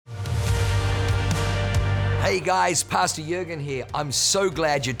Hey guys, Pastor Jurgen here. I'm so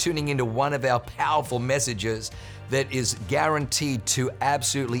glad you're tuning into one of our powerful messages that is guaranteed to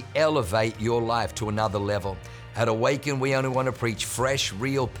absolutely elevate your life to another level. At Awaken, we only want to preach fresh,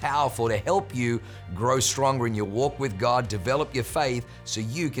 real, powerful to help you grow stronger in your walk with God, develop your faith so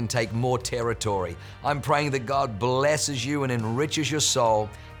you can take more territory. I'm praying that God blesses you and enriches your soul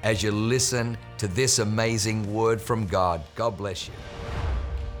as you listen to this amazing word from God. God bless you.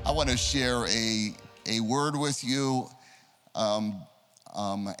 I want to share a word with you and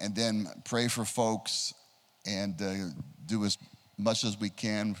then pray for folks and do as much as we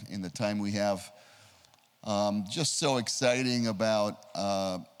can in the time we have. Just so exciting about,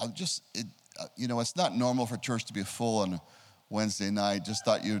 it's not normal for church to be full on Wednesday night. Just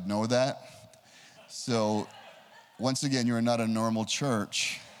thought you'd know that. So once again, you're not a normal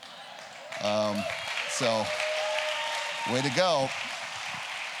church. So way to go.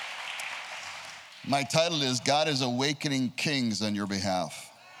 My title is God is Awakening Kings on Your Behalf.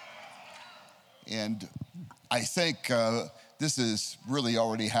 And I think this is really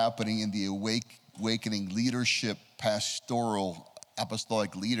already happening in the awakening leadership, pastoral,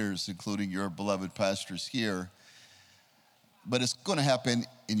 apostolic leaders, including your beloved pastors here. But it's going to happen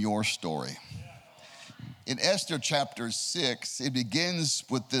in your story. In Esther chapter 6, it begins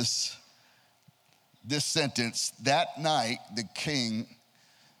with this sentence: that night the king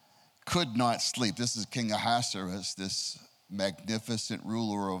could not sleep. This is King Ahasuerus, this magnificent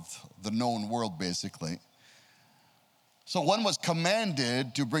ruler of the known world, basically. So one was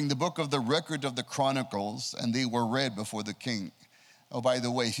commanded to bring the book of the record of the Chronicles, and they were read before the king. Oh, by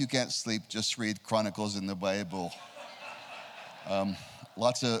the way, if you can't sleep, just read Chronicles in the Bible.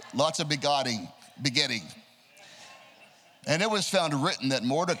 Lots of begetting. And it was found written that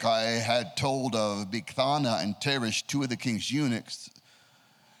Mordecai had told of Bigthana and Teresh, two of the king's eunuchs,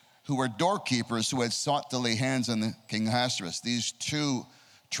 who were doorkeepers who had sought to lay hands on the King Ahasuerus. These two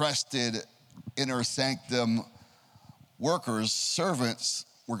trusted inner sanctum workers, servants,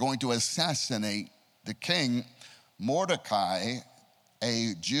 were going to assassinate the king. Mordecai,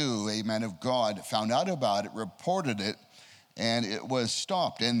 a Jew, a man of God, found out about it, reported it, and it was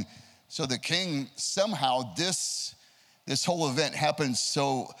stopped. And so the king, somehow this whole event happened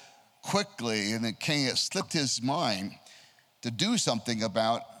so quickly, and the king, it slipped his mind to do something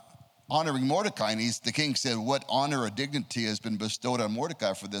about honoring Mordecai. And the king said, what honor or dignity has been bestowed on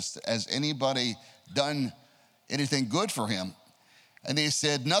Mordecai for this? Has anybody done anything good for him? And they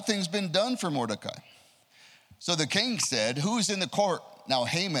said, nothing's been done for Mordecai. So the king said, who's in the court? Now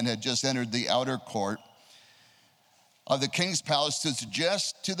Haman had just entered the outer court of the king's palace to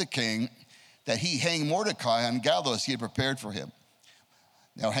suggest to the king that he hang Mordecai on gallows he had prepared for him.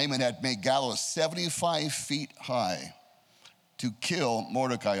 Now Haman had made gallows 75 feet high to kill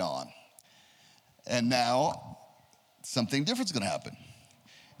Mordecai on. And now something different is going to happen.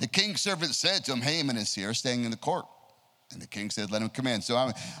 The king's servant said to him, Haman is here, staying in the court. And the king said, let him come in. So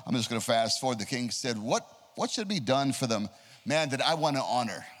I'm just going to fast forward. The king said, what should be done for the man that I want to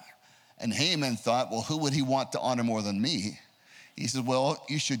honor? And Haman thought, well, who would he want to honor more than me? He said, well,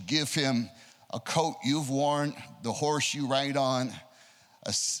 you should give him a coat you've worn, the horse you ride on,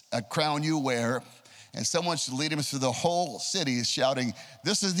 a crown you wear, and someone should lead him through the whole city shouting,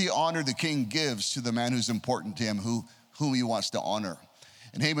 this is the honor the king gives to the man who's important to him, whom he wants to honor.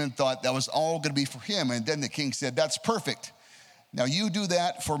 And Haman thought that was all going to be for him. And then the king said, that's perfect. Now you do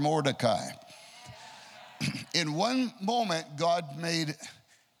that for Mordecai. In one moment, God made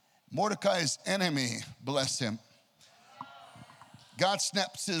Mordecai's enemy bless him. God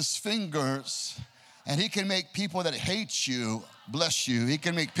snaps his fingers, and he can make people that hate you bless you. He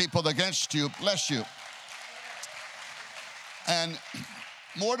can make people against you bless you. And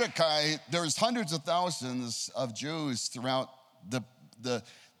Mordecai, there's hundreds of thousands of Jews throughout the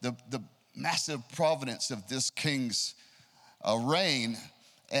massive providence of this king's reign.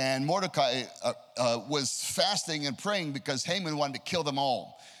 And Mordecai was fasting and praying because Haman wanted to kill them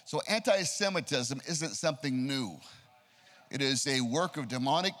all. So anti-Semitism isn't something new. It is a work of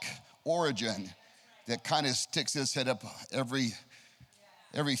demonic origin that kind of sticks its head up every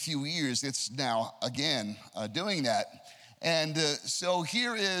few years. It's now, again, doing that. And so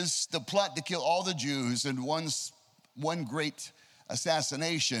here is the plot to kill all the Jews in one great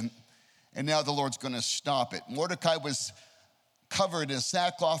assassination, and now the Lord's going to stop it. Mordecai was covered in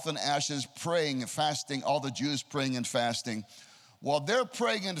sackcloth and ashes, praying and fasting, all the Jews praying and fasting. While they're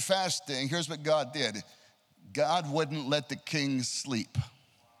praying and fasting, here's what God did. God wouldn't let the king sleep.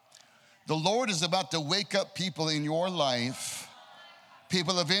 The Lord is about to wake up people in your life,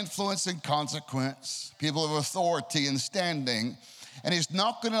 people of influence and consequence, people of authority and standing, And he's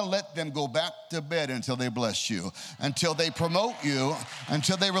not going to let them go back to bed until they bless you, until they promote you,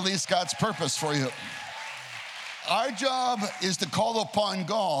 until they release God's purpose for you. Our job is to call upon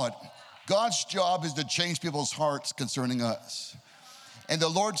God. God's job is to change people's hearts concerning us. And the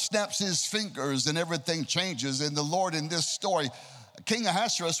Lord snaps his fingers and everything changes. And the Lord in this story, King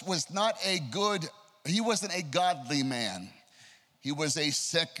Ahasuerus wasn't a godly man. He was a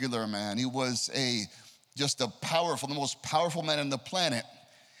secular man. He was the most powerful man on the planet.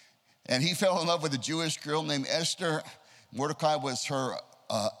 And he fell in love with a Jewish girl named Esther. Mordecai was her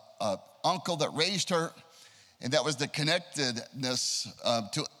uncle that raised her. And that was the connectedness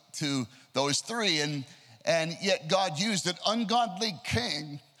to those three. And yet God used an ungodly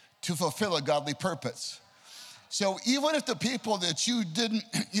king to fulfill a godly purpose. So even if the people that you didn't,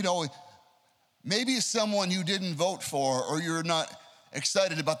 maybe someone you didn't vote for or you're not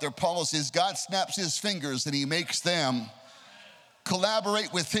excited about their policies, God snaps his fingers and he makes them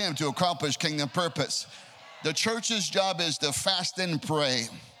collaborate with him to accomplish kingdom purpose. The church's job is to fast and pray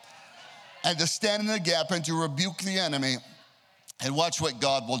and to stand in the gap and to rebuke the enemy and watch what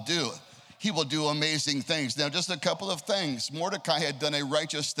God will do. He will do amazing things. Now, just a couple of things. Mordecai had done a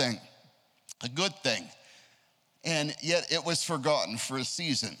righteous thing, a good thing, and yet it was forgotten for a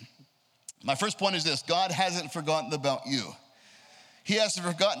season. My first point is this: God hasn't forgotten about you. He hasn't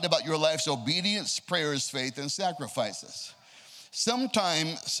forgotten about your life's obedience, prayers, faith, and sacrifices.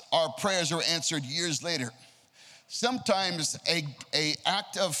 Sometimes our prayers are answered years later. Sometimes a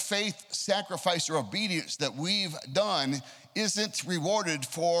act of faith, sacrifice, or obedience that we've done isn't rewarded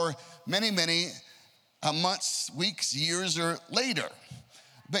for many months, weeks, years, or later.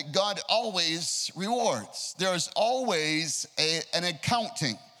 But God always rewards. There's always an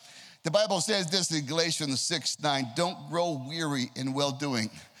accounting. The Bible says this in Galatians 6:9, don't grow weary in well-doing,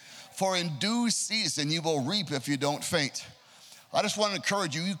 for in due season you will reap if you don't faint. I just want to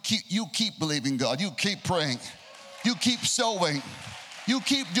encourage you, you keep believing God, you keep praying, you keep sowing, you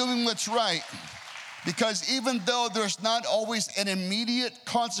keep doing what's right. Because even though there's not always an immediate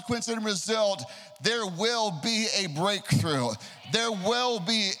consequence and result, there will be a breakthrough. There will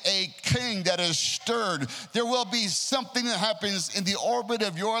be a king that is stirred. There will be something that happens in the orbit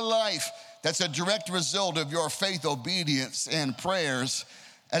of your life that's a direct result of your faith, obedience, and prayers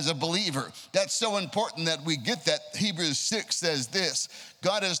as a believer. That's so important that we get that. Hebrews 6 says this: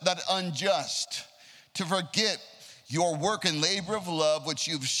 God is not unjust to forget your work and labor of love, which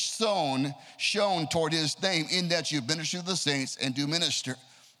you've shown toward his name, in that you minister to the saints and do minister.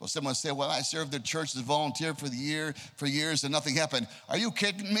 Well, someone say, well, I served the church as a volunteer for years and nothing happened. Are you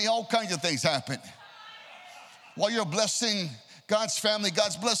kidding me? All kinds of things happen. While you're blessing God's family,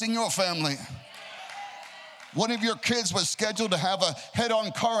 God's blessing your family. One of your kids was scheduled to have a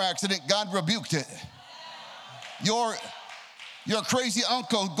head-on car accident. God rebuked it. Your crazy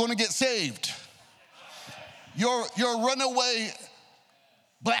uncle going to get saved. Your runaway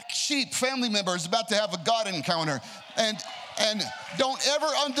black sheep family member is about to have a God encounter. And don't ever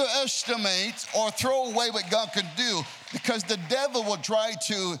underestimate or throw away what God can do, because the devil will try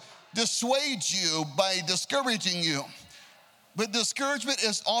to dissuade you by discouraging you. But discouragement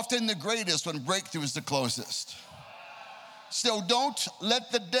is often the greatest when breakthrough is the closest. So don't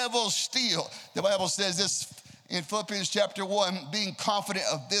let the devil steal. The Bible says this in Philippians chapter 1, being confident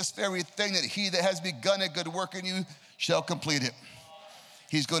of this very thing, that he that has begun a good work in you shall complete it.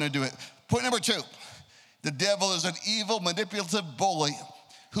 He's going to do it. Point number 2, the devil is an evil, manipulative bully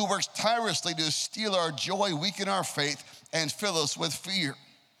who works tirelessly to steal our joy, weaken our faith, and fill us with fear.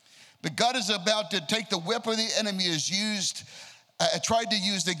 But God is about to take the weapon the enemy has tried to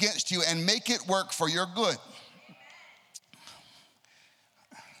use against you and make it work for your good.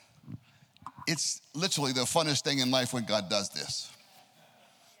 It's literally the funnest thing in life when God does this.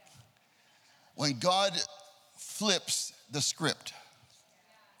 When God flips the script.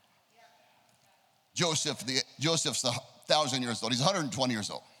 Joseph's 1,000 years old. He's 120 years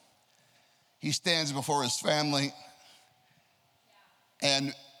old. He stands before his family,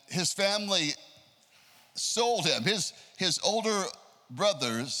 and his family sold him. His older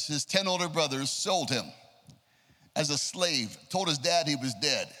brothers, his 10 older brothers, sold him as a slave, told his dad he was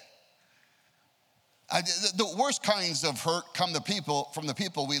dead. The worst kinds of hurt come from the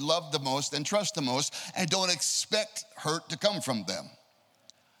people we love the most and trust the most, and don't expect hurt to come from them.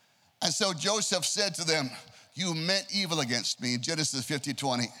 And so Joseph said to them, you meant evil against me, in Genesis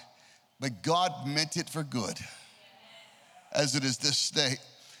 50:20, but God meant it for good, as it is this day.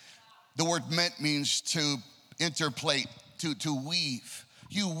 The word meant means to interplate, to weave.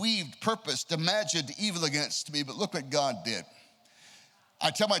 You weaved, purposed, imagined evil against me, but look what God did. I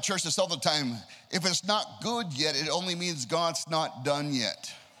tell my church this all the time. If it's not good yet, it only means God's not done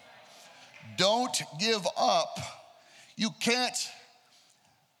yet. Don't give up. You can't.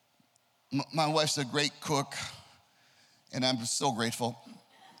 My wife's a great cook, and I'm so grateful.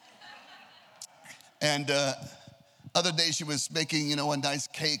 And other day she was making, a nice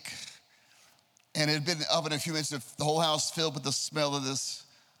cake, and it had been in the oven a few minutes. The whole house filled with the smell of this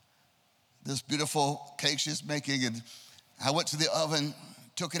beautiful cake she's making. And I went to the oven,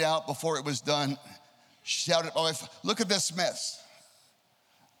 took it out before it was done, shouted at my wife, "Look at this mess."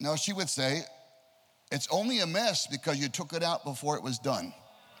 Now she would say, "It's only a mess because you took it out before it was done."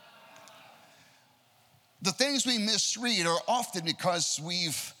 The things we misread are often because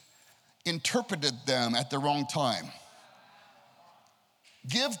we've interpreted them at the wrong time.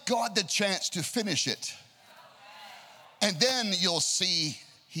 Give God the chance to finish it, and then you'll see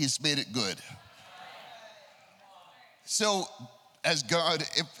He's made it good. So as God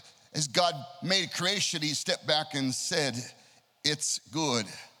made creation, He stepped back and said, "It's good.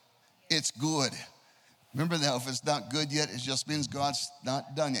 It's good." Remember now, if it's not good yet, it just means God's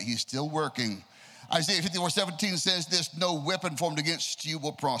not done yet. He's still working. Isaiah 54:17 says this, "No weapon formed against you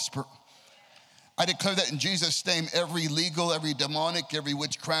will prosper." I declare that in Jesus' name, every legal, every demonic, every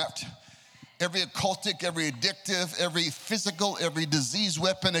witchcraft, every occultic, every addictive, every physical, every disease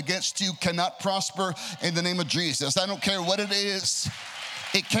weapon against you cannot prosper in the name of Jesus. I don't care what it is.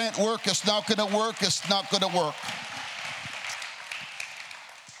 It can't work. It's not going to work. It's not going to work.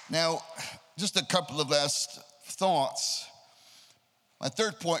 Now, just a couple of last thoughts. My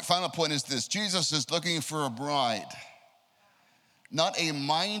final point is this. Jesus is looking for a bride, not a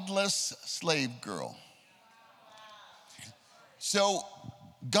mindless slave girl. So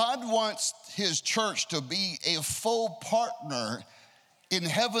God wants His church to be a full partner in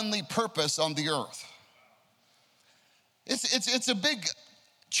heavenly purpose on the earth. It's a big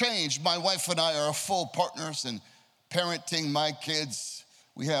change. My wife and I are full partners in parenting my kids.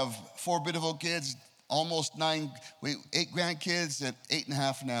 We have 4 beautiful kids, almost 8 grandkids at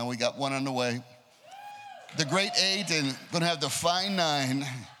 8.5 now. We got 1 on the way. The great 8 and gonna have the fine 9,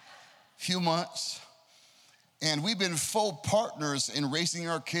 few months. And we've been full partners in raising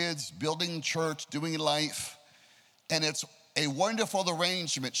our kids, building church, doing life. And it's a wonderful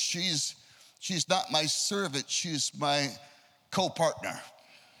arrangement. She's not my servant, she's my co-partner.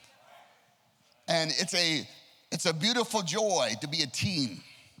 And it's a beautiful joy to be a team.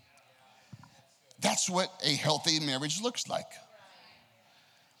 That's what a healthy marriage looks like.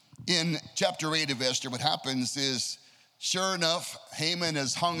 In chapter 8 of Esther, what happens is, sure enough, Haman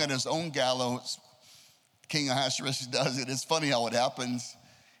is hung on his own gallows. King Ahasuerus does it. It's funny how it happens.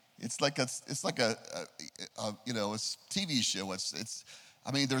 It's like a TV show.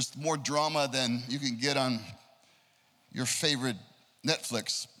 There's more drama than you can get on your favorite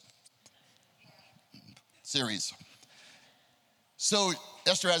Netflix series. So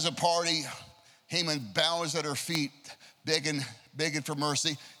Esther has a party. Haman bows at her feet, begging for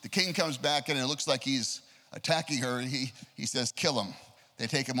mercy. The king comes back, and it looks like he's attacking her. He says, "Kill him." They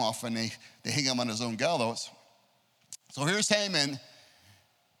take him off, and they hang him on his own gallows. So here's Haman,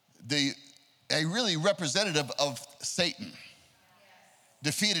 a really representative of Satan,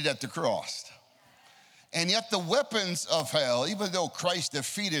 defeated at the cross. And yet the weapons of hell, even though Christ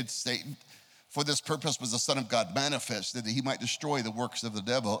defeated Satan, for this purpose was the Son of God manifested, that He might destroy the works of the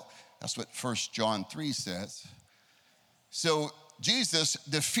devil. That's what 1 John 3 says. So Jesus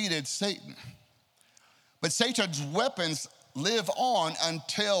defeated Satan. But Satan's weapons live on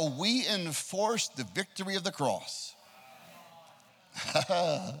until we enforce the victory of the cross.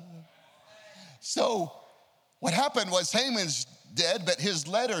 So what happened was Haman's dead, but his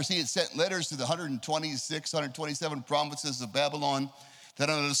letters, he had sent letters to the 127 provinces of Babylon, that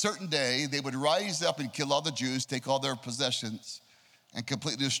on a certain day they would rise up and kill all the Jews, take all their possessions, and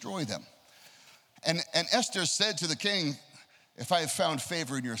completely destroy them. And Esther said to the king, "If I have found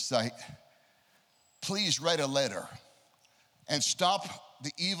favor in your sight, please write a letter and stop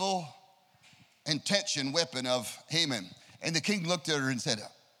the evil intention weapon of Haman." And the king looked at her and said,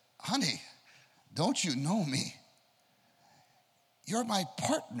 "Honey, don't you know me? You're my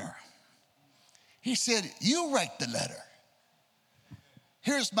partner." He said, "You write the letter.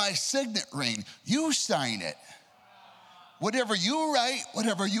 Here's my signet ring. You sign it. Whatever you write,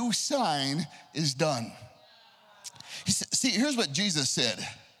 whatever you sign is done." He said, see, here's what Jesus said.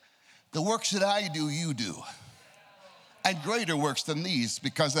 "The works that I do, you do. And greater works than these,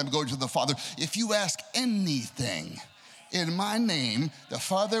 because I'm going to the Father. If you ask anything in my name, the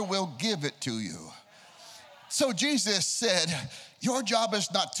Father will give it to you." So Jesus said, your job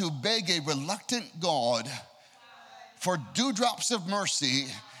is not to beg a reluctant God for dewdrops of mercy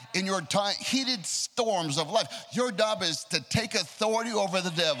in your heated storms of life. Your job is to take authority over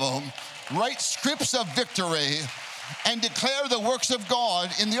the devil, write scripts of victory, and declare the works of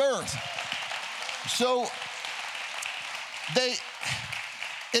God in the earth. So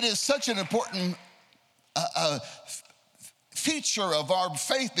it is such an important feature of our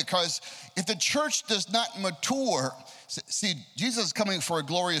faith, because if the church does not mature, see, Jesus is coming for a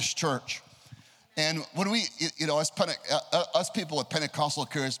glorious church. And when we, us people with Pentecostal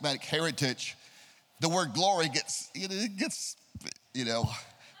charismatic heritage, the word glory gets,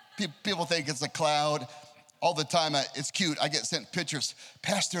 people think it's a cloud. All the time, it's cute. I get sent pictures.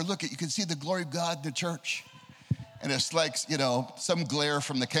 Pastor, look, you can see the glory of God in the church. And it's like, some glare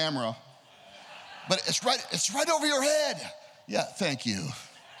from the camera. But it's right over your head. Yeah, thank you.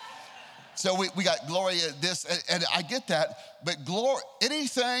 So we got glory at this, and I get that. But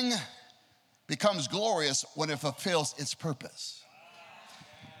anything becomes glorious when it fulfills its purpose.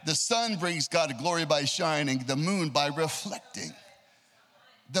 The sun brings God glory by shining, the moon by reflecting,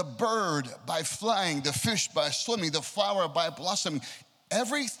 the bird by flying, the fish by swimming, the flower by blossoming.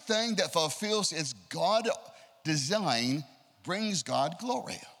 Everything that fulfills its God design brings God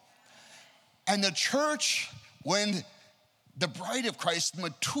glory. And the church, when the bride of Christ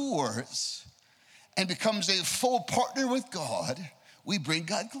matures and becomes a full partner with God, we bring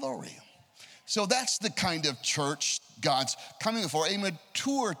God glory. So that's the kind of church God's coming for, a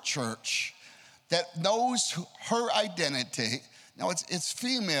mature church that knows her identity. Now, it's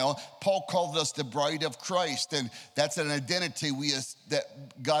female. Paul called us the bride of Christ, and that's an identity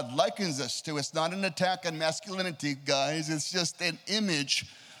that God likens us to. It's not an attack on masculinity, guys. It's just an image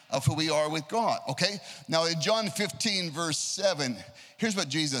of who we are with God, okay? Now, in John 15, verse 7, here's what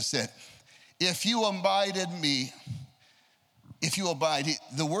Jesus said. If you abide in me,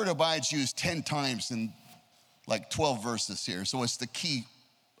 the word abide's used 10 times in like 12 verses here, so it's the key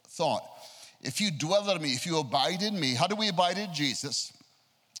thought. If you dwell in me, if you abide in me, how do we abide in Jesus?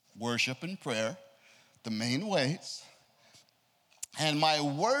 Worship and prayer, the main ways. And my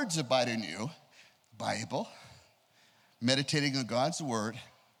words abide in you, Bible, meditating on God's word.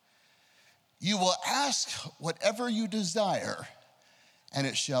 You will ask whatever you desire, and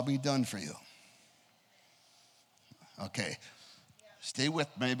it shall be done for you. Okay, stay with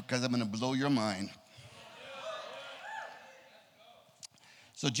me because I'm going to blow your mind.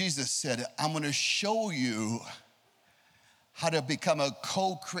 So Jesus said, I'm going to show you how to become a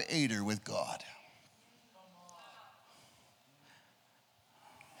co-creator with God.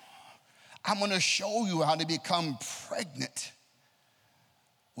 I'm going to show you how to become pregnant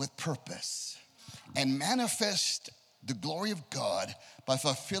with purpose and manifest the glory of God by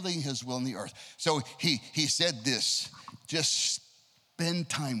fulfilling his will in the earth. So he said this, just spend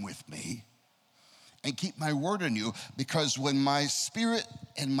time with me and keep my word in you, because when my spirit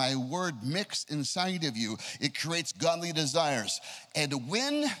and my word mix inside of you, it creates godly desires. And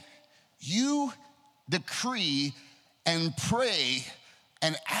when you decree and pray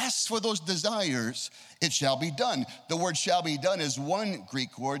and ask for those desires, it shall be done. The word shall be done is one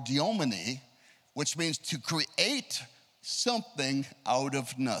Greek word, diomene, which means to create something out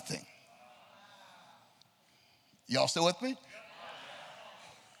of nothing. Y'all still with me?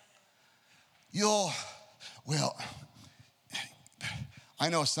 Well, I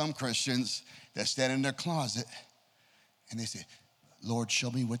know some Christians that stand in their closet and they say, Lord, show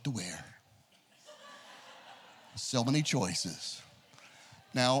me what to wear. So many choices.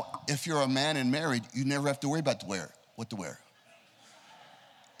 Now, if you're a man and married, you never have to worry about what to wear.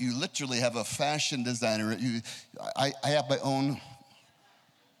 You literally have a fashion designer. I have my own,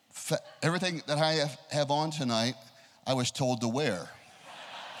 everything that I have on tonight, I was told to wear.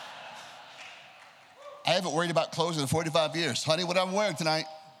 I haven't worried about clothes in 45 years. Honey, what I'm wearing tonight,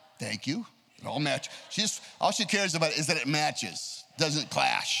 thank you. It all matches. All she cares about is that it matches, doesn't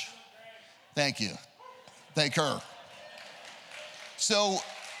clash. Thank you. Thank her. So,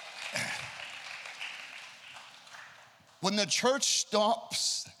 when the church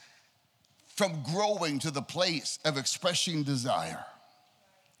stops from growing to the place of expressing desire,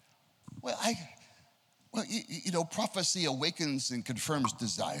 prophecy awakens and confirms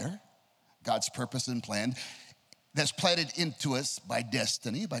desire, God's purpose and plan that's planted into us by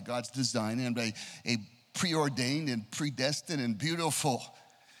destiny, by God's design, and by a preordained and predestined and beautiful,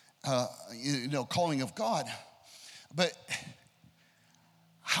 calling of God. But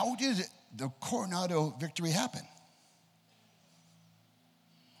how did the Coronado victory happen?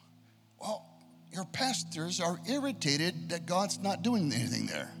 Well, your pastors are irritated that God's not doing anything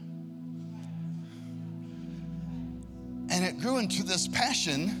there. And it grew into this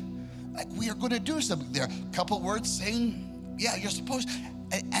passion Like, we are going to do something there. A couple words saying, yeah, you're supposed.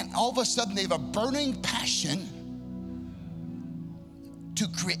 And all of a sudden they have a burning passion to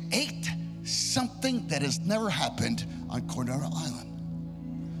create something that has never happened on Coronado Island.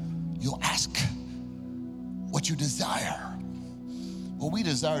 You'll ask what you desire. Well, we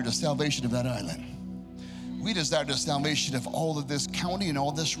desire the salvation of that island. We desire the salvation of all of this county and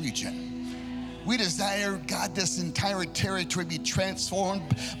all this region. We desire, God, this entire territory be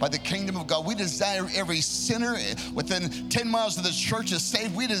transformed by the kingdom of God. We desire every sinner within 10 miles of this church is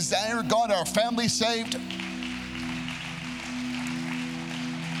saved. We desire, God, our family saved.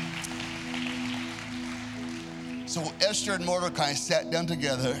 So Esther and Mordecai sat down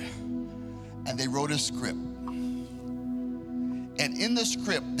together and they wrote a script. And in the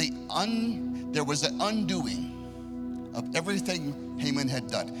script, there was an undoing of everything Haman had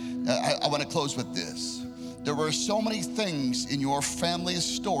done. I want to close with this. There were so many things in your family's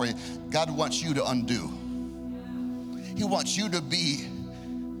story God wants you to undo. He wants you to be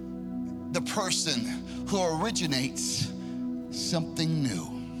the person who originates something new.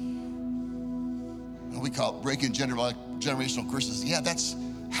 We call it breaking generational curses. Yeah, that's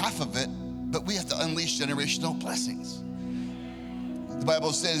half of it, but we have to unleash generational blessings. The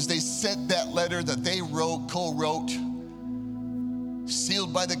Bible says they sent that letter that they co-wrote,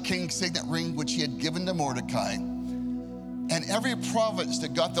 sealed by the king's signet ring, which he had given to Mordecai. And every province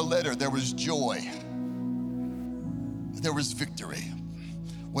that got the letter, there was joy. There was victory.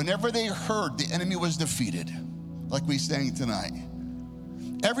 Whenever they heard the enemy was defeated, like we sang tonight,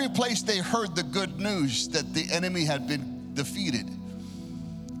 every place they heard the good news that the enemy had been defeated,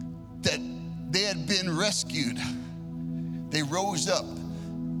 that they had been rescued, they rose up.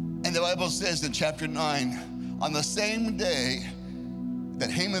 And the Bible says in chapter 9, on the same day that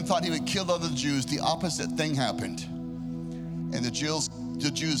Haman thought he would kill all the Jews, the opposite thing happened. And the Jews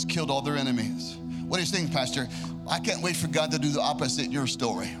killed all their enemies. What are you saying, Pastor? I can't wait for God to do the opposite in your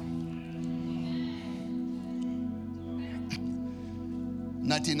story.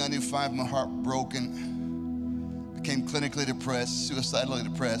 1995, my heart broken, became clinically depressed, suicidally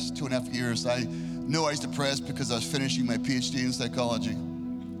depressed. 2.5 years, I knew I was depressed because I was finishing my PhD in psychology.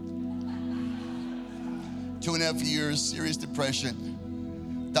 2.5 years, serious depression.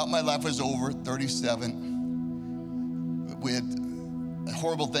 Thought my life was over, 37. We had a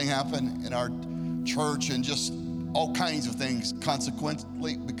horrible thing happen in our church and just all kinds of things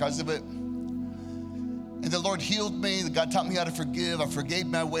consequently because of it. And the Lord healed me. God taught me how to forgive. I forgave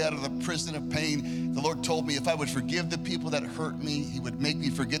my way out of the prison of pain. The Lord told me if I would forgive the people that hurt me, he would make me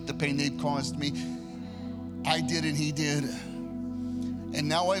forget the pain they've caused me. I did and he did. And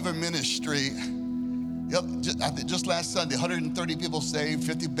now I have a ministry. Just last Sunday, 130 people saved,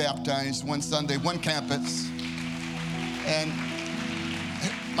 50 baptized, one Sunday, one campus. And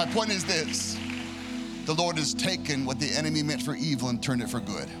my point is this: the Lord has taken what the enemy meant for evil and turned it for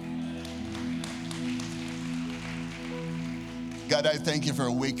good. God, I thank you for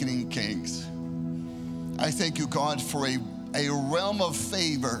awakening kings. I thank you, God, for a realm of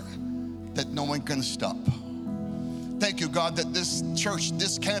favor that no one can stop. Thank you, God, that this church,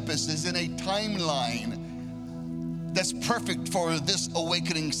 this campus is in a timeline that's perfect for this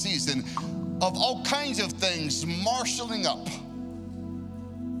awakening season of all kinds of things marshaling up.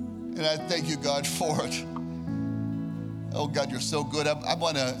 And I thank you, God, for it. Oh, God, you're so good. Have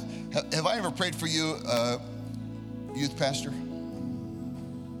I ever prayed for you, youth pastor?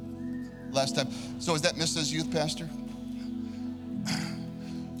 Last time. So is that Mrs. Youth Pastor?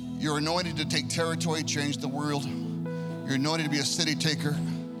 You're anointed to take territory, change the world. You're anointed to be a city taker.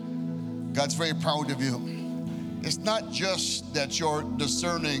 God's very proud of you. It's not just that you're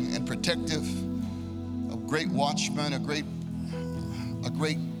discerning and protective, a great watchman, a great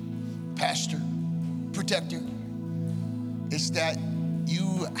pastor, protector. It's that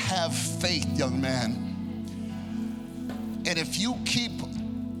you have faith, young man. And if you keep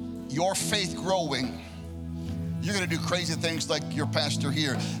your faith growing, you're going to do crazy things like your pastor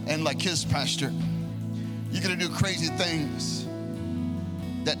here and like his pastor. You're going to do crazy things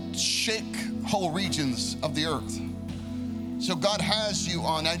that shake whole regions of the earth. So God has you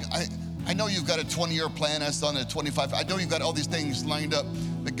on. I know you've got a 20-year plan. I saw on a 25. I know you've got all these things lined up,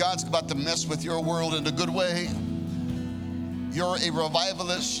 but God's about to mess with your world in a good way. You're a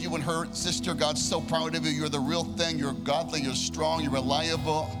revivalist. You and her sister, God's so proud of you. You're the real thing. You're godly. You're strong. You're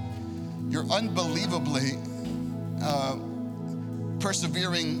reliable. You're unbelievably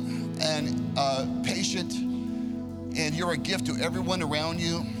persevering and patient, and you're a gift to everyone around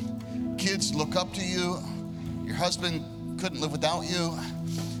you. Kids look up to you. Your husband couldn't live without you,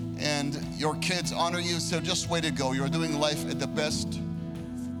 and your kids honor you, so just way to go. You're doing life at the best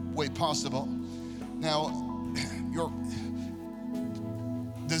way possible. Now,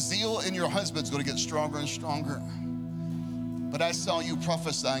 the zeal in your husband's going to get stronger and stronger. But I saw you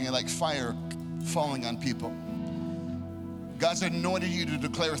prophesying like fire falling on people. God's anointed you to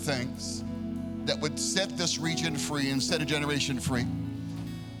declare things that would set this region free and set a generation free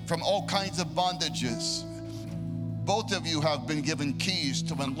from all kinds of bondages. Both of you have been given keys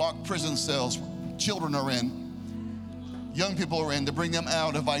to unlock prison cells children are in, young people are in, to bring them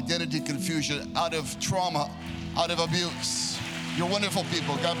out of identity confusion, out of trauma, out of abuse. You're wonderful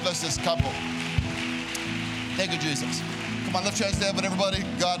people. God bless this couple. Thank you, Jesus. Come on, lift your hands to heaven, everybody.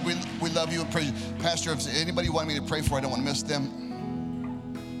 God, we love you and praise you. Pastor, if anybody want me to pray for, I don't want to miss them.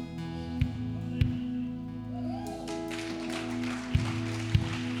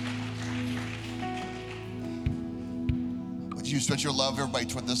 Would you stretch your love, everybody,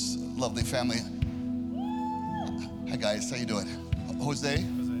 toward this lovely family? Hi, guys. How you doing? Jose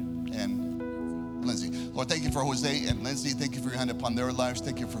and Lindsay. Lord, thank you for Jose and Lindsay. Thank you for your hand upon their lives.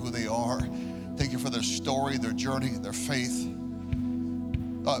 Thank you for who they are. Thank you for their story, their journey, their faith.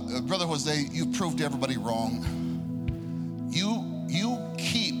 Brother Jose, you've proved everybody wrong. You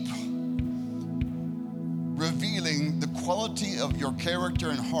keep revealing the quality of your character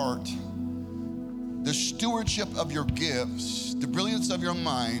and heart, the stewardship of your gifts, the brilliance of your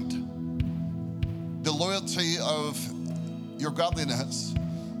mind, the loyalty of your godliness,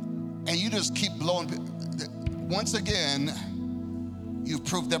 and you just keep blowing. Once again, you've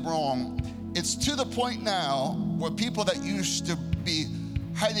proved them wrong. It's to the point now where people that used to be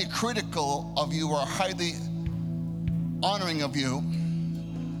highly critical of you or highly honoring of you,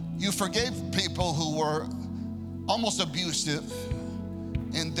 you forgave people who were almost abusive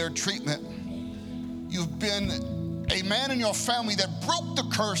in their treatment. You've been a man in your family that broke the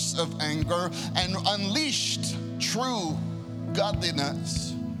curse of anger and unleashed true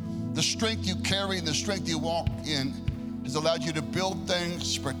godliness. The strength you carry and the strength you walk in has allowed you to build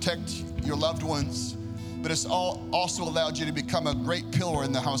things, protect your loved ones, but it's also allowed you to become a great pillar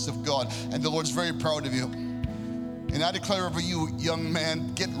in the house of God, and the Lord's very proud of you. And I declare over you, young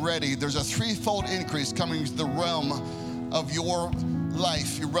man, get ready. There's a threefold increase coming to the realm of your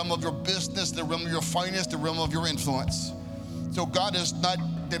life, your realm of your business, the realm of your finance, the realm of your influence. So God is not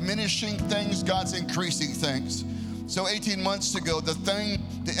diminishing things, God's increasing things. So 18 months ago, the thing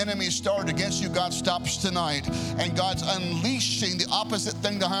the enemy started against you, God stops tonight. And God's unleashing the opposite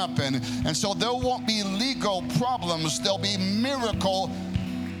thing to happen. And so there won't be legal problems. There'll be miracle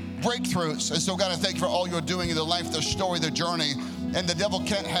breakthroughs. And so God, I thank you for all you're doing in their life, their story, their journey. And the devil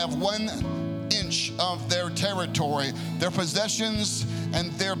can't have 1 inch of their territory, their possessions,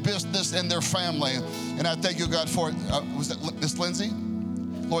 and their business and their family. And I thank you, God, for it. Was that Miss Lindsay?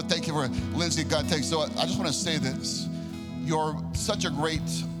 Lord, thank you for Lindsay. God, thanks. So I just want to say this. You're such a great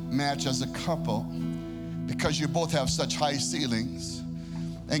match as a couple because you both have such high ceilings.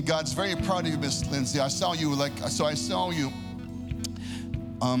 And God's very proud of you, Miss Lindsay. I saw you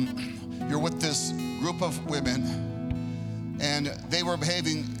you're with this group of women and they were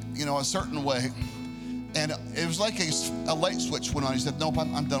behaving, a certain way. And it was like a light switch went on. He said, nope,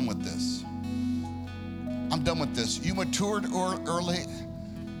 I'm done with this. I'm done with this. You matured early.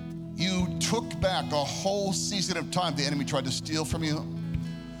 You took back a whole season of time the enemy tried to steal from you.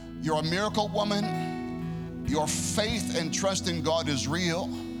 You're a miracle woman. Your faith and trust in God is real.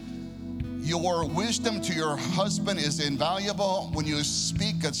 Your wisdom to your husband is invaluable. When you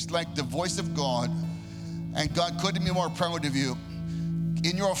speak, it's like the voice of God. And God couldn't be more proud of you.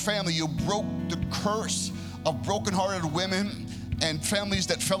 In your family, you broke the curse of brokenhearted women and families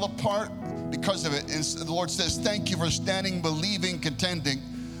that fell apart because of it. And the Lord says, thank you for standing, believing, contending.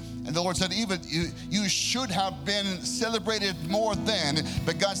 And the Lord said, even you should have been celebrated more then,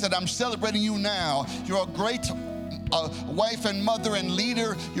 but God said, I'm celebrating you now. You're a great wife and mother and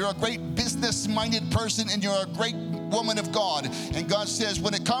leader. You're a great business-minded person, and you're a great woman of God. And God says,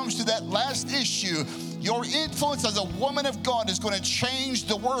 when it comes to that last issue, your influence as a woman of God is going to change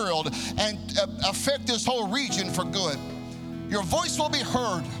the world and affect this whole region for good. Your voice will be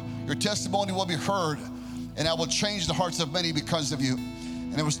heard. Your testimony will be heard. And I will change the hearts of many because of you.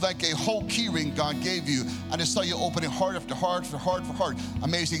 And it was like a whole key ring God gave you. I just saw you opening heart after heart for heart for heart.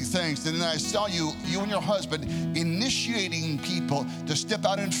 Amazing things. And then I saw you and your husband initiating people to step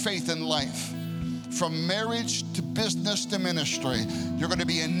out in faith in life. From marriage to business to ministry. You're going to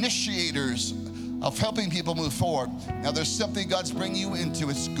be initiators of helping people move forward. Now there's something God's bringing you into.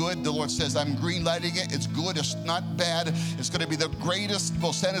 It's good. The Lord says, I'm green lighting it. It's good. It's not bad. It's going to be the greatest,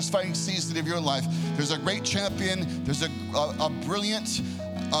 most satisfying season of your life. There's a great champion. There's a brilliant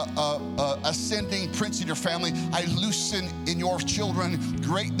ascending prince in your family. I loosen in your children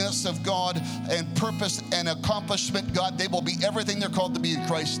greatness of God and purpose and accomplishment. God, they will be everything they're called to be in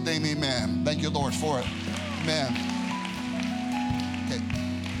Christ's name, amen. Thank you, Lord, for it. Amen. Okay,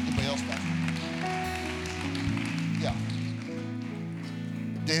 anybody else back? Yeah.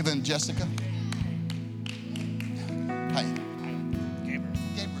 David and Jessica. Hi.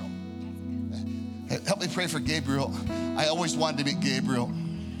 Gabriel. Help me pray for Gabriel. I always wanted to meet Gabriel.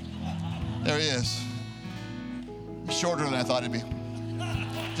 There he is. He's shorter than I thought he'd be.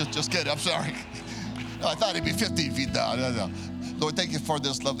 Just kidding, I'm sorry. No, I thought he'd be 15 feet down. No. Lord, thank you for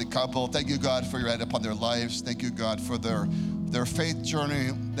this lovely couple. Thank you, God, for your hand upon their lives. Thank you, God, for their faith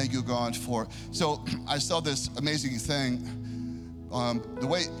journey. Thank you, God, for... So I saw this amazing thing. The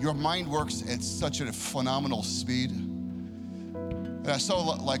way your mind works at such a phenomenal speed. And I saw,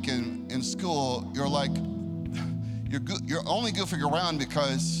 like in school, you're only goofing around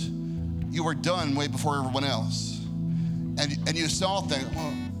because you were done way before everyone else. And you saw things,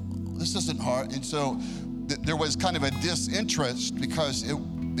 well, this isn't hard. And so there was kind of a disinterest because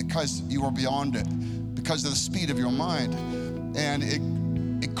you were beyond it, because of the speed of your mind. And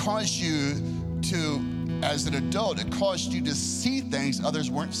it caused you to, as an adult, it caused you to see things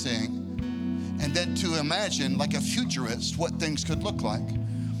others weren't seeing. And then to imagine, like a futurist, what things could look like.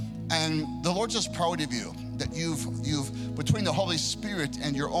 And the Lord's just proud of you that you've between the Holy Spirit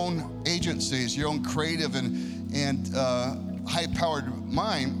and your own agencies, your own creative and high-powered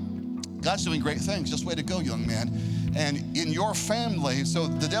mind, God's doing great things. Just way to go, young man. And in your family, so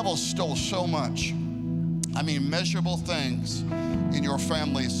the devil stole so much. I mean, measurable things in your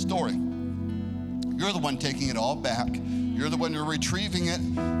family story. You're the one taking it all back. You're the one who's retrieving it.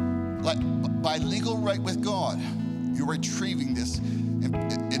 Like by legal right with God, you're retrieving this. And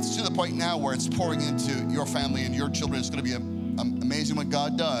it's to the point now where it's pouring into your family and your children. It's going to be amazing what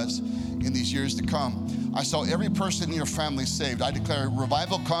God does in these years to come. I saw every person in your family saved. I declare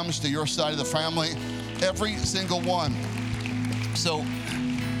revival comes to your side of the family, every single one. So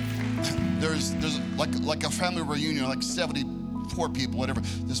there's like a family reunion, like 74 people, whatever.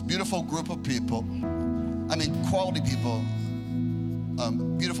 This beautiful group of people. I mean, quality people.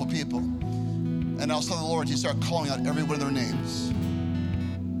 Beautiful people. And also the Lord, he started calling out every one of their names.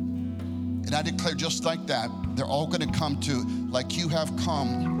 And I declare just like that, they're all going to come to, like you have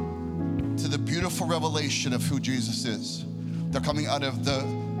come, to the beautiful revelation of who Jesus is. They're coming out of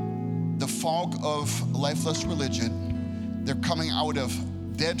the fog of lifeless religion. They're coming out of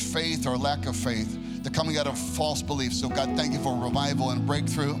dead faith or lack of faith. They're coming out of false beliefs. So God, thank you for revival and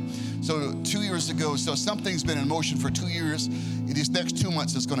breakthrough. So 2 years ago, so something's been in motion for 2 years. In these next 2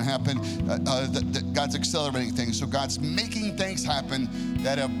 months, it's going to happen. God's accelerating things. So God's making things happen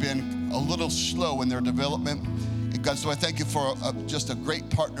that have been a little slow in their development. And God, so I thank you for just a great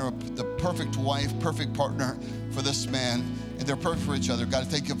partner, the perfect wife, perfect partner for this man. And they're perfect for each other. God, I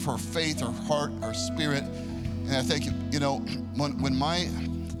thank you for faith, her heart, her spirit. And I thank you, when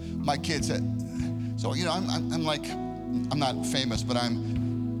my kids had, so, I'm not famous, but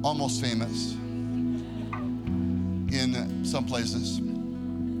I'm almost famous in some places.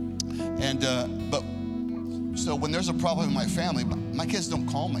 And, so when there's a problem in my family, my kids don't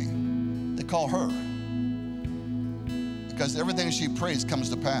call me. They call her. Because everything she prays comes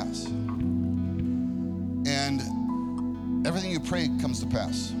to pass. And everything you pray comes to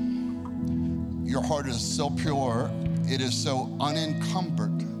pass. Your heart is so pure. It is so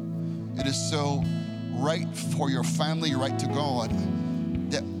unencumbered. It is so right for your family, right to God,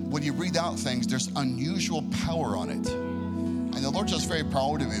 that when you read out things, there's unusual power on it. And the Lord's just very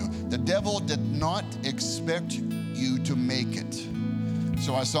proud of you. The devil did not expect you to make it.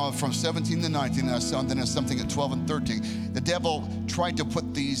 So I saw from 17 to 19, and I saw then something at 12 and 13. The devil tried to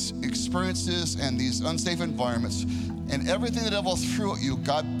put these experiences and these unsafe environments, and everything the devil threw at you,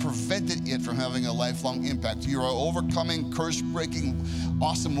 God prevented it from having a lifelong impact. You're an overcoming, curse-breaking,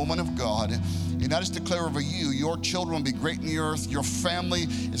 awesome woman of God. And I just declare over you, your children will be great in the earth. Your family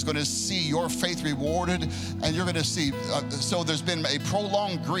is going to see your faith rewarded. And you're going to see, so there's been a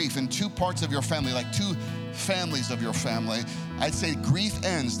prolonged grief in two parts of your family, like two families of your family. I'd say grief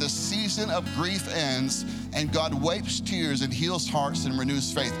ends. The season of grief ends, and God wipes tears and heals hearts and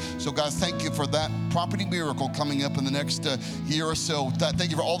renews faith. So God, thank you for that property miracle coming up in the next year or so.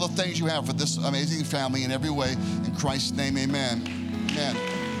 Thank you for all the things you have for this amazing family in every way. In Christ's name, amen. Amen.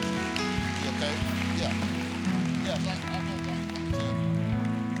 You okay? Yeah. Yeah.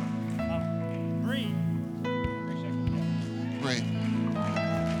 Bree. Bree.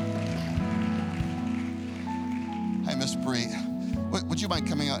 Hi, Miss Bree. Would you mind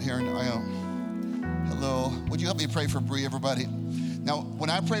coming out here? Hello. Would you help me pray for Bree, everybody? Now, when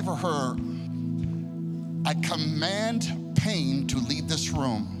I pray for her, I command pain to leave this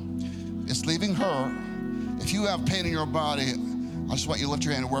room. It's leaving her. If you have pain in your body, I just want you to lift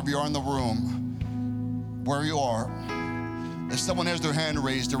your hand wherever you are in the room, where you are. If someone has their hand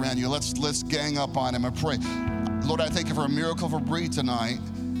raised around you, let's gang up on him and pray. Lord, I thank you for a miracle for Bree tonight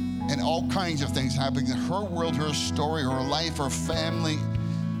and all kinds of things happening in her world, her story, her life, her family,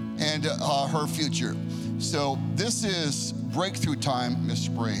 and her future. So this is breakthrough time, Miss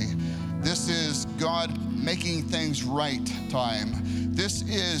Bree. This is God making things right time. This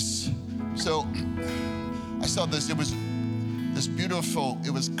is, so I saw this, it was this beautiful,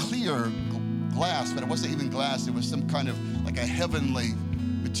 it was clear glass, but it wasn't even glass, it was some kind of like a heavenly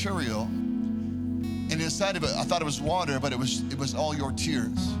material. And inside of it, I thought it was water, but it was all your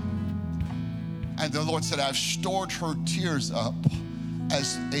tears. And the Lord said, I've stored her tears up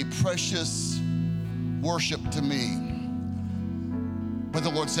as a precious worship to me. But the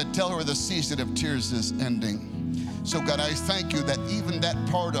Lord said, tell her the season of tears is ending. So God, I thank you that even that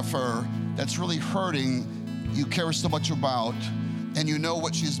part of her that's really hurting, you care so much about, and you know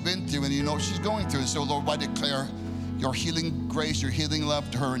what she's been through, and you know what she's going through. So Lord, I declare your healing grace, your healing love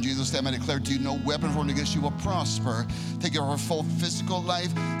to her. In Jesus' name, I declare to you, no weapon formed against you will prosper. Thank you for her full physical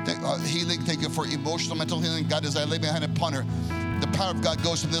life, healing. Thank you for emotional, mental healing. God, as I lay my hand upon her, the power of God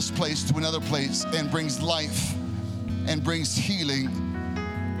goes from this place to another place and brings life and brings healing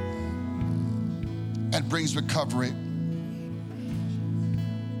and brings recovery.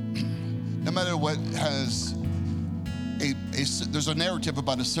 No matter what has there's a narrative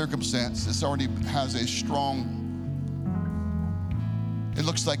about a circumstance. This already has a strong, it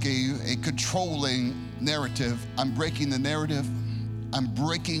looks like a controlling narrative. I'm breaking the narrative. I'm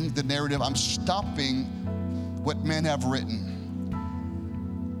breaking the narrative. I'm stopping what men have written.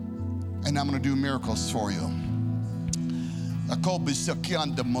 And I'm going to do miracles for you.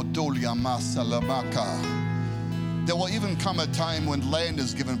 There will even come a time when land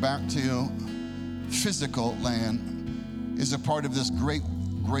is given back to you. Physical land is a part of this great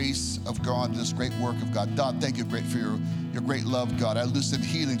grace of God, this great work of God. God, thank you great for your great love, God. I loosen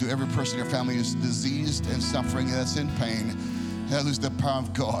healing to every person in your family who's diseased and suffering and that's in pain. And I lose the power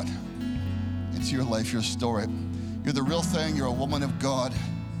of God into your life, your story. You're the real thing. You're a woman of God.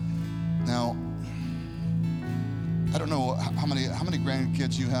 Now, I don't know how many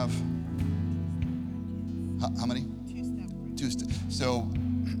grandkids you have. How many? Two. So,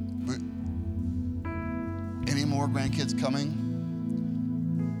 any more grandkids coming?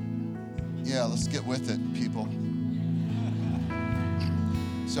 Yeah, let's get with it, people.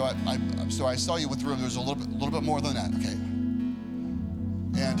 So I saw you with the room. There was a little bit more than that. Okay.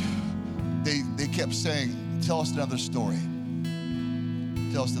 And they kept saying, "Tell us another story.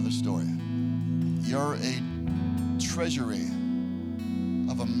 Tell us another story." You're a treasury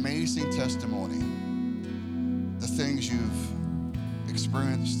of amazing testimony. The things you've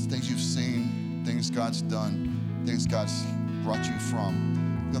experienced, things you've seen, things God's done, things God's brought you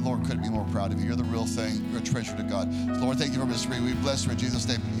from. The Lord couldn't be more proud of you. You're the real thing. You're a treasure to God. Lord, thank you for Miss Bree. We bless her in Jesus'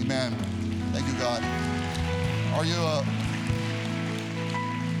 name. Amen. Thank you, God.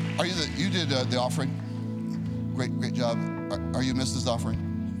 You did the offering? Great job. Are you Mrs. Offering?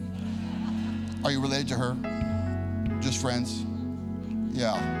 Are you related to her? Just friends?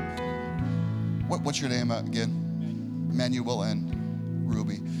 Yeah. What's your name again? Manuel and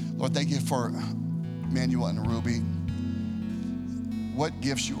Ruby. Lord, thank you for Manuel and Ruby. What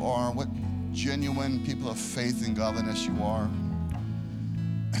gifts you are, what genuine people of faith and godliness you are.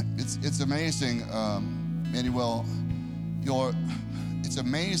 It's amazing, Manuel. It's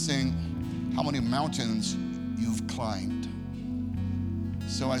amazing how many mountains you've climbed.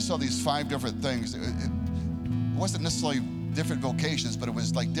 So I saw these 5 different things. It wasn't necessarily different vocations, but it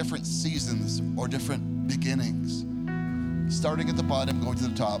was like different seasons or different beginnings. Starting at the bottom, going to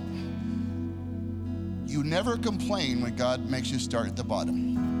the top. You never complain when God makes you start at the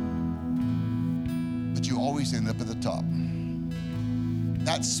bottom, but you always end up at the top.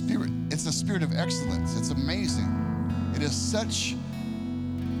 That spirit, it's a spirit of excellence. It's amazing. It is such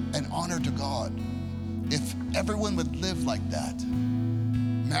an honor to God. If everyone would live like that,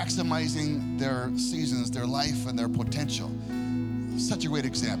 maximizing their seasons, their life, and their potential. Such a great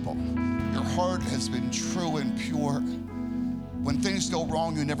example. Your heart has been true and pure. When things go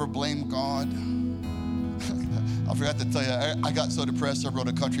wrong, you never blame God. I forgot to tell you, I got so depressed I wrote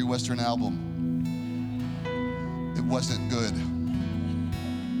a country western album. It wasn't good.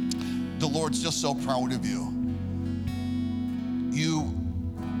 The Lord's just so proud of you.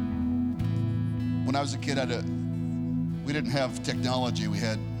 When I was a kid, we didn't have technology, we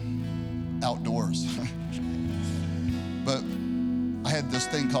had outdoors. But had this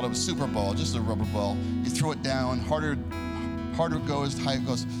thing called a super ball, just a rubber ball. You throw it down, harder it goes, higher it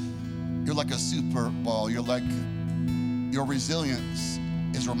goes. You're like a super ball. You're like, your resilience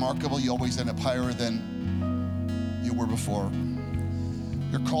is remarkable. You always end up higher than you were before.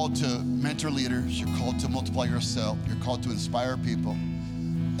 You're called to mentor leaders. You're called to multiply yourself. You're called to inspire people.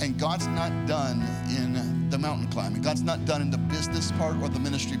 And God's not done in the mountain climbing. God's not done in the business part or the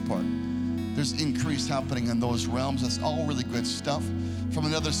ministry part. There's increase happening in those realms. It's all really good stuff. From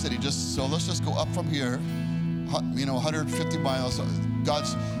another city, so let's just go up from here, 150 miles.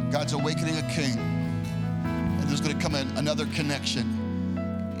 God's awakening a king. And there's going to come another connection.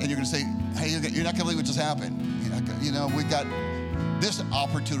 And you're going to say, hey, you're not going to believe what just happened. We got this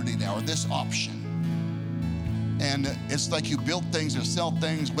opportunity now, or this option. And it's like you build things or sell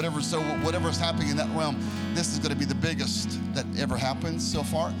things, whatever. So whatever's happening in that realm, this is going to be the biggest that ever happened so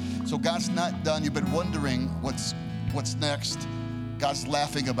far. So God's not done. You've been wondering what's next. God's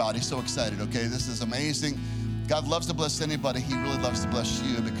laughing about it. He's so excited, okay? This is amazing. God loves to bless anybody. He really loves to bless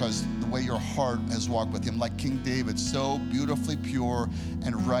you because the way your heart has walked with him, like King David, so beautifully pure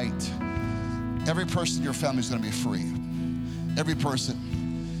and right. Every person in your family is going to be free. Every person.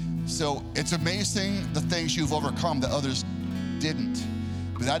 So it's amazing the things you've overcome that others didn't.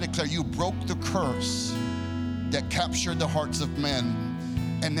 But I declare you broke the curse that captured the hearts of men,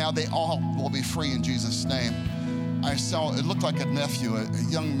 and now they all will be free in Jesus' name. It looked like a nephew, a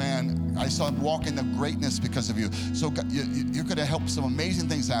young man. I saw him walk in the greatness because of you. So you're going to help some amazing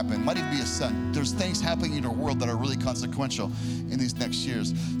things happen. Might even be a son. There's things happening in your world that are really consequential in these next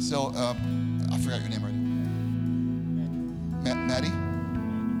years. So I forgot your name already. Maddie?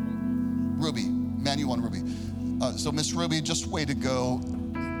 Ruby, Manuel and Ruby. So Miss Ruby, just way to go.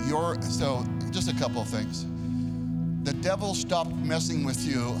 Just a couple of things. The devil stopped messing with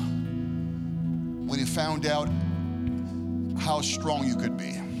you when he found out how strong you could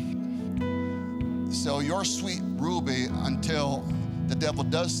be. So you're sweet Ruby until the devil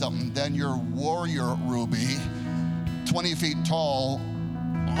does something. Then you're warrior Ruby, 20 feet tall,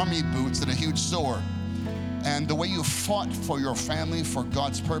 army boots and a huge sword. And the way you fought for your family, for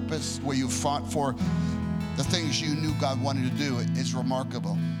God's purpose, the way you fought for the things you knew God wanted to do is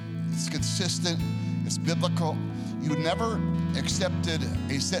remarkable. It's consistent, it's biblical. You never accepted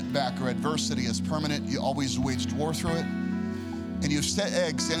a setback or adversity as permanent. You always waged war through it. And you've set an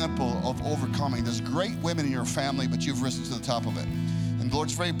example of overcoming. There's great women in your family, but you've risen to the top of it. And the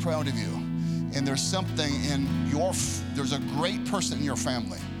Lord's very proud of you. And there's something there's a great person in your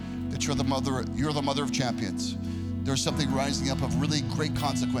family that you're the mother of champions. There's something rising up of really great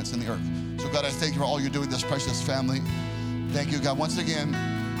consequence in the earth. So God, I thank you for all you're doing this precious family. Thank you, God. Once again,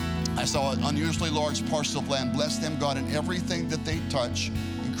 I saw an unusually large parcel of land. Bless them, God, in everything that they touch.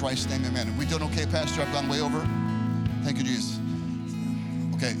 In Christ's name, amen. Are we doing okay, Pastor? I've gone way over. Thank you, Jesus.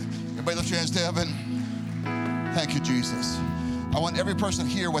 Okay, everybody lift your hands to heaven. Thank you, Jesus. I want every person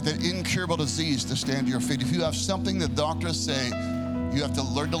here with an incurable disease to stand to your feet. If you have something the doctors say you have to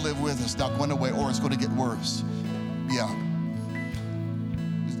learn to live with, it's not going away or it's going to get worse. Yeah.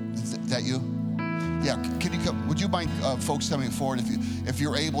 Is that you? Yeah, can you come? Would you mind folks coming forward if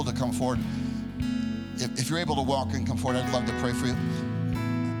you're able to come forward? If you're able to walk and come forward, I'd love to pray for you.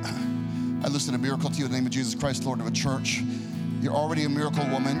 I listen a miracle to you in the name of Jesus Christ, Lord of a church. You're already a miracle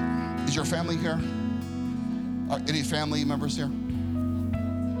woman. Is your family here? Any family members here?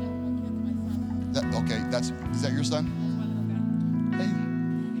 Is that your son? Hey,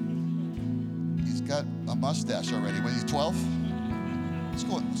 he's got a mustache already. When he's 12? Let's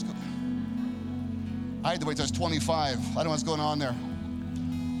go. I had to wait till I was 25. I don't know what's going on there.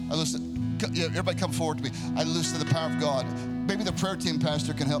 Everybody come forward to me. I listen to the power of God. Maybe the prayer team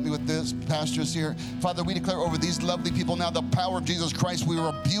pastor can help me with this. Pastors here. Father, we declare over these lovely people now the power of Jesus Christ. We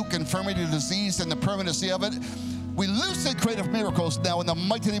rebuke infirmity, disease, and the permanency of it. We loosen creative miracles now in the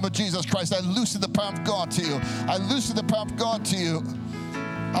mighty name of Jesus Christ. I loosen the power of God to you. I loosen the power of God to you.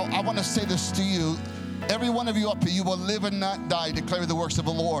 I want to say this to you. Every one of you up here, you will live and not die, declaring the works of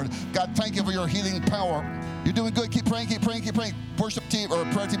the Lord. God, thank you for your healing power. You're doing good. Keep praying, keep praying, keep praying. Worship team or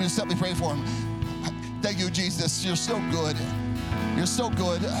prayer team, just help me pray for him. Thank you, Jesus. You're so good. You're so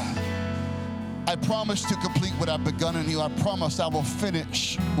good. I promise to complete what I've begun in you. I promise I will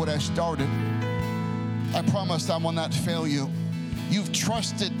finish what I started. I promise I will not fail you. You've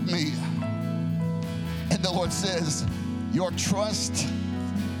trusted me. And the Lord says, your trust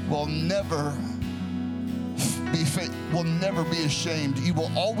will never be ashamed. You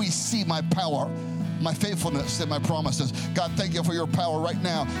will always see my power my faithfulness and my promises. God, thank you for your power right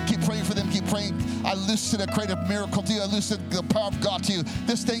now. Keep praying for them. Keep praying. I loosen a creative miracle to you. I loosen the power of God to you.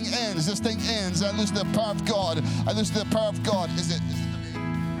 This thing ends. This thing ends. I loosen the power of God. I loosen the power of God. Is it the baby?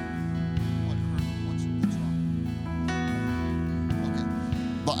 What's wrong? Okay.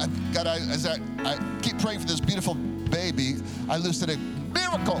 Well, God, as I keep praying for this beautiful baby, I loosen a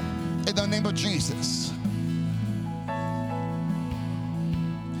miracle in the name of Jesus.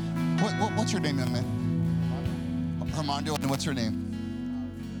 What's your name, young man? Armando. And what's her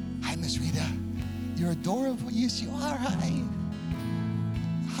name? Hi, Miss Rita. You're adorable. Yes, you are. Hi.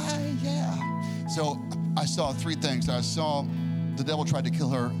 Hi, yeah. So I saw three things. I saw the devil tried to kill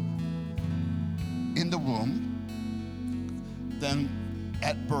her in the womb, then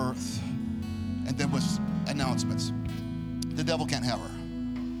at birth, and then with announcements. The devil can't have her.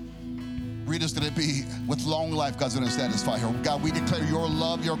 Rita's going to be with long life. God's going to satisfy her. God, we declare your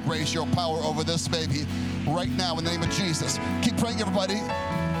love, your grace, your power over this baby right now in the name of Jesus. Keep praying, everybody.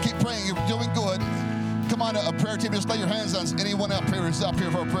 Keep praying. You're doing good. Come on, a prayer team. Just lay your hands on anyone up here who's up here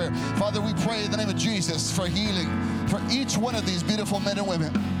for a prayer. Father, we pray in the name of Jesus for healing for each one of these beautiful men and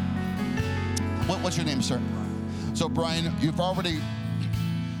women. What's your name, sir? So, Brian, you've already...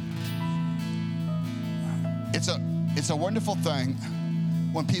 It's a wonderful thing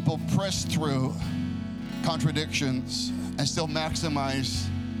when people press through contradictions and still maximize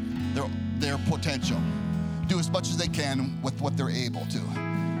their potential. Do as much as they can with what they're able to.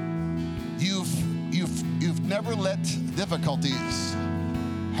 You've never let difficulties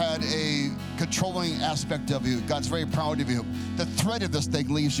had a controlling aspect of you. God's very proud of you. The thread of this thing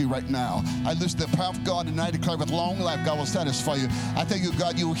leaves you right now. I lose the power of God, and I declare with long life, God will satisfy you. I thank you,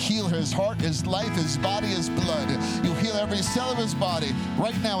 God, you heal his heart, his life, his body, his blood. You heal every cell of his body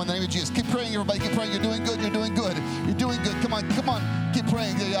right now in the name of Jesus. Keep praying, everybody. Keep praying. You're doing good. You're doing good. You're doing good. Come on. Keep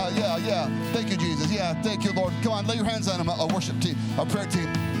praying. Yeah. Thank you, Jesus. Yeah, thank you, Lord. Come on, lay your hands on him. A worship team, a prayer team.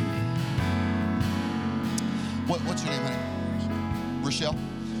 What's your name, honey? Rochelle?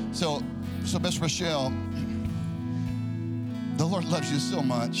 So Miss Rochelle, the Lord loves you so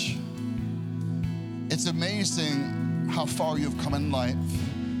much. It's amazing how far you've come in life.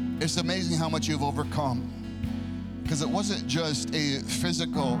 It's amazing how much you've overcome. Because it wasn't just a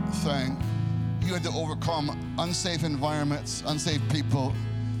physical thing. You had to overcome unsafe environments, unsafe people,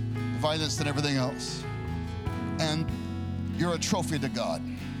 violence and everything else. And you're a trophy to God.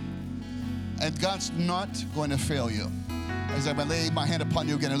 And God's not going to fail you. As I lay my hand upon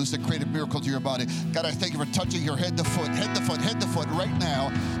you again, I lose a creative miracle to your body. God, I thank you for touching your head to foot right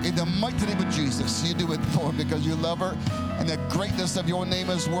now in the mighty name of Jesus. You do it, Lord, because you love her, and the greatness of your name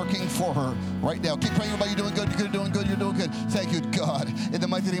is working for her right now. Keep praying, everybody. You're doing good. You're doing good. You're doing good. Thank you, God, in the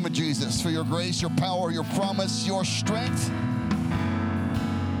mighty name of Jesus, for your grace, your power, your promise, your strength.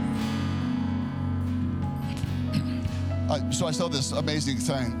 So I saw this amazing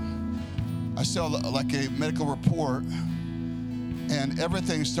thing. I saw like a medical report, and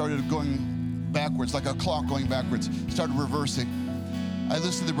everything started going backwards, like a clock going backwards, started reversing. I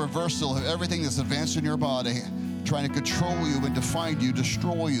listened to the reversal of everything that's advanced in your body, trying to control you and define you,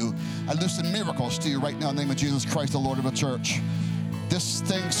 destroy you. I listen miracles to you right now in the name of Jesus Christ, the Lord of the church. This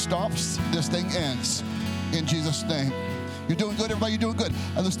thing stops, this thing ends, in Jesus' name. You're doing good, everybody, you're doing good.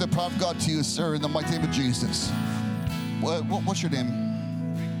 I listen to the power of God to you, sir, in the mighty name of Jesus. What's your name?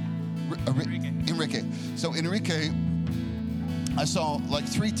 Enrique. So Enrique, I saw like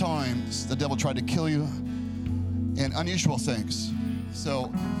 3 times the devil tried to kill you, and unusual things. So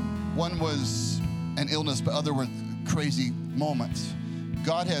one was an illness, but other were crazy moments.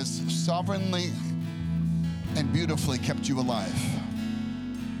 God has sovereignly and beautifully kept you alive.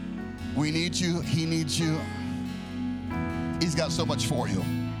 We need you. He needs you. He's got so much for you.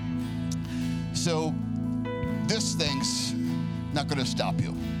 So this thing's not going to stop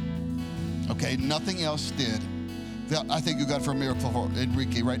you. Okay, nothing else did. I thank you, God, for a miracle for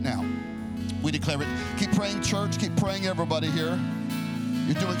Enrique right now. We declare it. Keep praying, church. Keep praying, everybody here.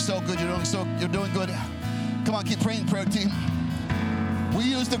 You're doing so good. You're doing good. Come on, keep praying, prayer team. We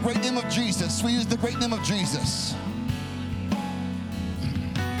use the great name of Jesus. We use the great name of Jesus.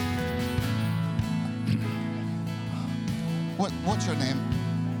 What's your name?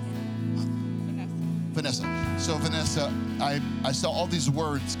 Vanessa. So Vanessa, I saw all these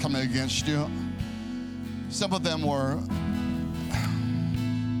words coming against you. Some of them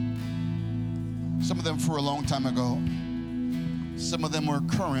for a long time ago. Some of them were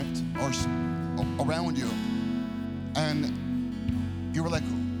current or around you. And you were like,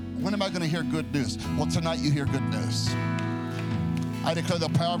 when am I going to hear good news? Well, tonight you hear good news. I declare the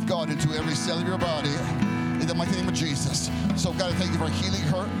power of God into every cell of your body in the mighty name of Jesus. So God, I thank you for healing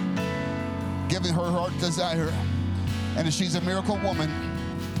her. giving her heart desire. And she's a miracle woman,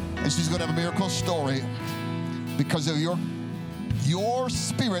 and she's going to have a miracle story because of your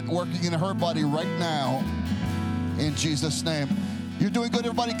spirit working in her body right now, in Jesus' name. You're doing good,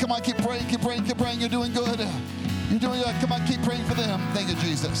 everybody. Come on, keep praying, keep praying, keep praying. You're doing good. You're doing good. Come on, keep praying for them. Thank you,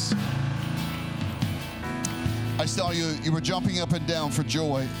 Jesus. I saw you were jumping up and down for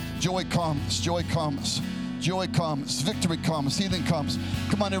joy. Joy comes, joy comes, joy comes, victory comes, healing comes.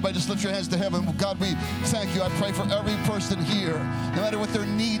 Come on, everybody, just lift your hands to heaven. God, we thank you. I pray for every person here, no matter what their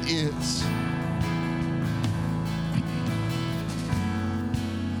need is.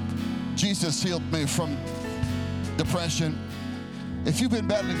 Jesus healed me from depression. If you've been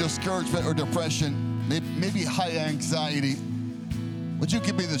battling discouragement or depression, maybe high anxiety, would you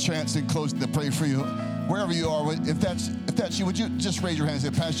give me the chance in closing to pray for you? Wherever you are, if that's you, would you just raise your hands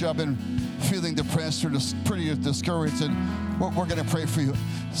and say, Pastor, I've been feeling depressed or just pretty discouraged, and we're going to pray for you.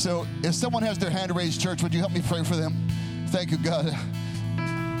 So if someone has their hand raised, church, would you help me pray for them? Thank you, God.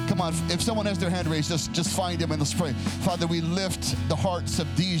 Come on, if someone has their hand raised, just find them and let's pray. Father, we lift the hearts of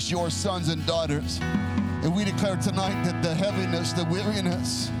these, your sons and daughters. And we declare tonight that the heaviness, the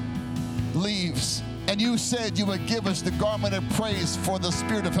weariness leaves. And you said you would give us the garment of praise for the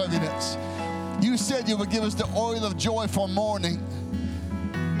spirit of heaviness. You said you would give us the oil of joy for mourning.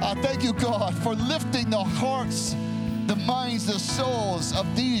 I thank you, God, for lifting the hearts, the minds, the souls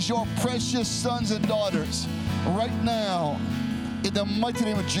of these, your precious sons and daughters right now. In the mighty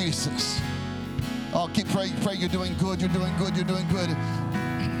name of Jesus. Oh, keep praying, pray. You're doing good, you're doing good, you're doing good.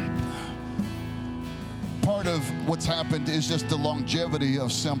 Part of what's happened is just the longevity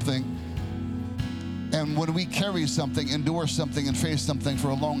of something. And when we carry something, endure something, and face something for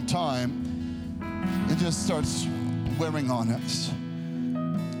a long time, it just starts wearing on us.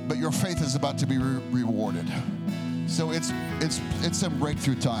 But your faith is about to be rewarded. So it's a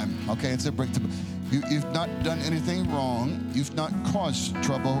breakthrough time, okay? It's a breakthrough. You've not done anything wrong. You've not caused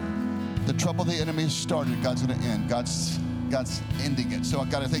trouble. The trouble the enemy started, God's going to end. God's ending it. So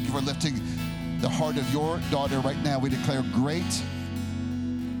God, I thank you for lifting the heart of your daughter right now. We declare great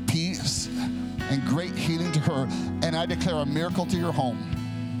peace and great healing to her. And I declare a miracle to your home.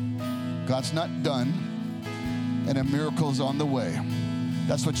 God's not done, and a miracle is on the way.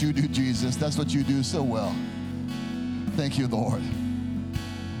 That's what you do, Jesus. That's what you do so well. Thank you, Lord.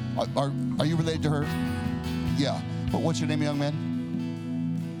 Are you related to her? Yeah. But what's your name, young man?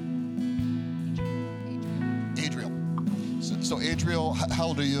 Adriel. So Adriel, how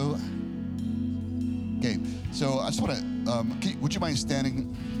old are you? Okay. So I just want to, would you mind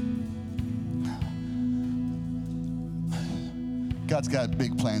standing? God's got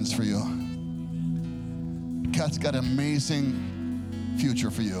big plans for you. God's got an amazing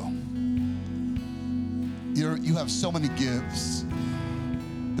future for you. You have so many gifts.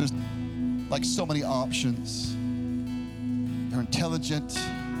 There's like so many options. You're intelligent,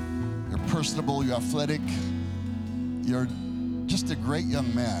 you're personable, you're athletic, you're just a great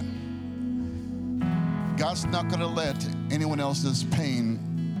young man. God's not going to let anyone else's pain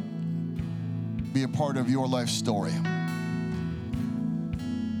be a part of your life story.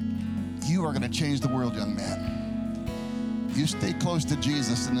 You are going to change the world, young man. You stay close to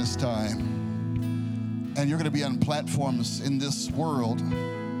Jesus in this time. And you're going to be on platforms in this world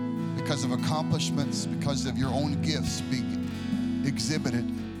because of accomplishments, because of your own gifts being exhibited.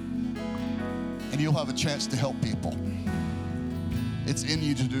 And you'll have a chance to help people. It's in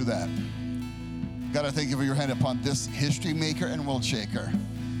you to do that. God, I thank you for your hand upon this history maker and world shaker.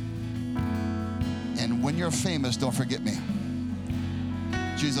 And when you're famous, don't forget me.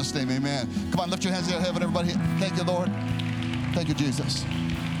 In Jesus' name, amen. Come on, lift your hands to heaven, everybody. Thank you, Lord. Thank you, Jesus.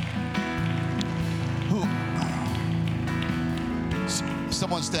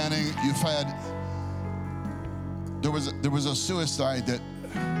 Someone standing, there was a suicide that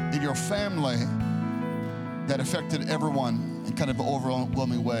in your family that affected everyone in kind of an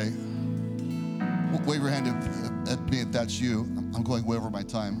overwhelming way. Wave your hand at me if that's you. I'm going way over my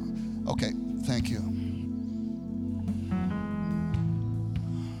time. Okay, thank you.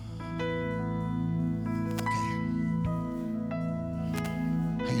 Okay.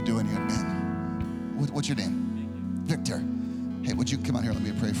 How you doing, young man? What's your name? Victor. Hey, would you come out here? Let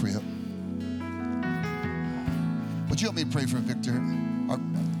me pray for you. Would you help me pray for Victor?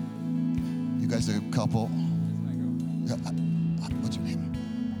 You guys are a couple. What's your name?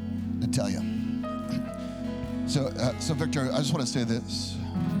 Natalia. So Victor, I just want to say this.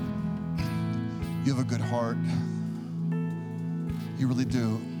 You have a good heart. You really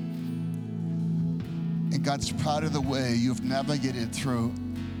do. And God's proud of the way you've navigated through.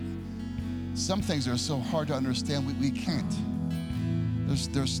 Some things are so hard to understand, we can't.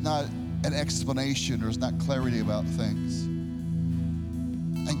 There's not an explanation, there's not clarity about things.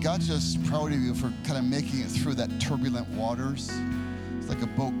 And God's just proud of you for kind of making it through that turbulent waters. It's like a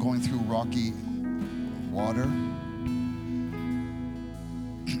boat going through rocky water.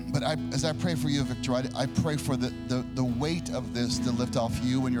 But as I pray for you, Victor, I pray for the weight of this to lift off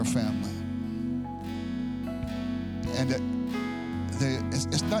you and your family. And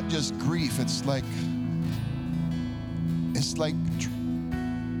it's not just grief, it's like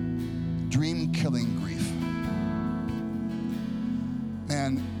dream-killing grief.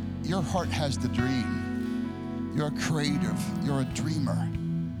 Man, your heart has the dream. You're a creative, you're a dreamer.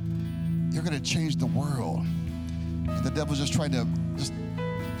 You're gonna change the world. And the devil's just trying to just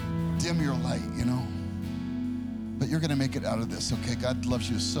dim your light, you know? But you're gonna make it out of this, okay? God loves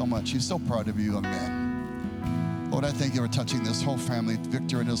you so much. He's so proud of you, young man. Lord, I thank you for touching this whole family,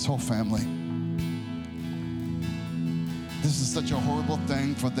 Victor and his whole family. This is such a horrible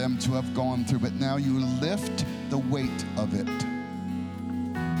thing for them to have gone through, but now you lift the weight of it.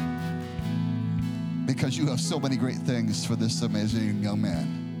 Because you have so many great things for this amazing young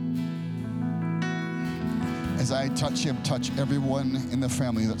man. As I touch him, touch everyone in the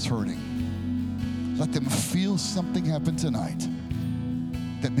family that's hurting. Let them feel something happen tonight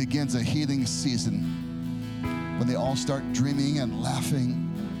that begins a healing season when they all start dreaming and laughing.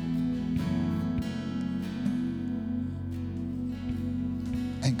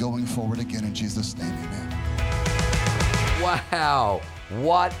 And going forward again in Jesus' name, amen. Wow,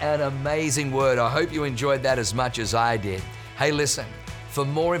 what an amazing word. I hope you enjoyed that as much as I did. Hey, listen, for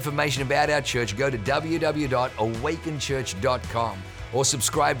more information about our church, go to www.awakenchurch.com or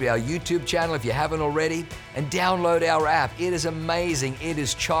subscribe to our YouTube channel if you haven't already, and download our app. It is amazing. It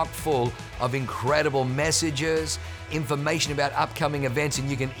is chock full of incredible messages, information about upcoming events, and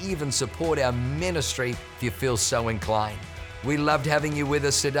you can even support our ministry if you feel so inclined. We loved having you with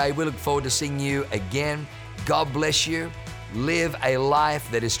us today. We look forward to seeing you again. God bless you. Live a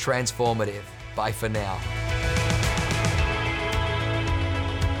life that is transformative. Bye for now.